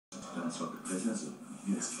that sort of business?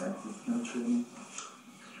 You expect it to training?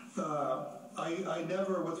 I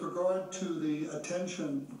never, with regard to the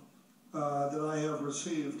attention that I have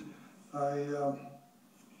received, I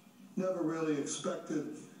never really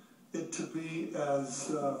expected it to be as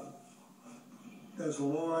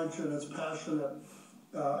large and as passionate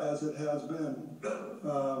as it has been.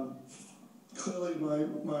 Clearly,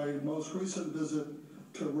 my most recent visit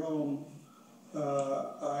to Rome,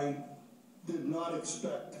 I did not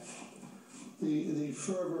expect the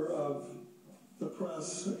fervor of the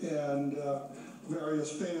press and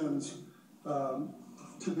various fans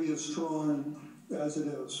to be as strong as it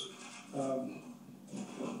is.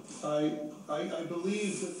 I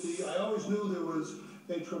believe that I always knew there was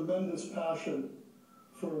a tremendous passion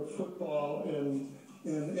for football in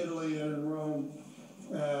Italy and in Rome,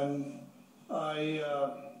 and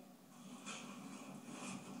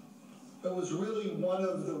it was really one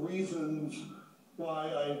of the reasons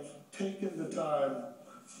why I've taken the time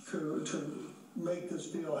to make this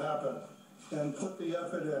deal happen and put the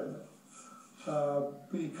effort in,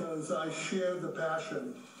 because I share the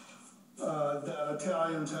passion that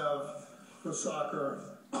Italians have for soccer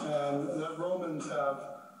and that Romans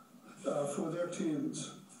have for their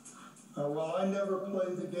teams. While I never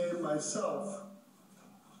played the game myself,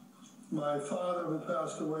 my father, who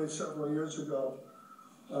passed away several years ago,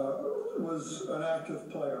 was an active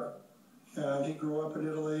player, and he grew up in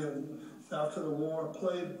Italy, and after the war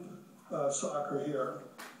played soccer here,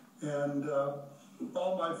 and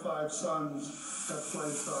all my 5 sons have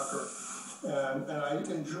played soccer, and I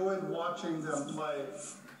enjoyed watching them play,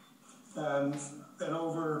 and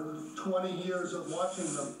over 20 years of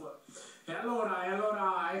watching them play. E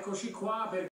allora eccoci qua per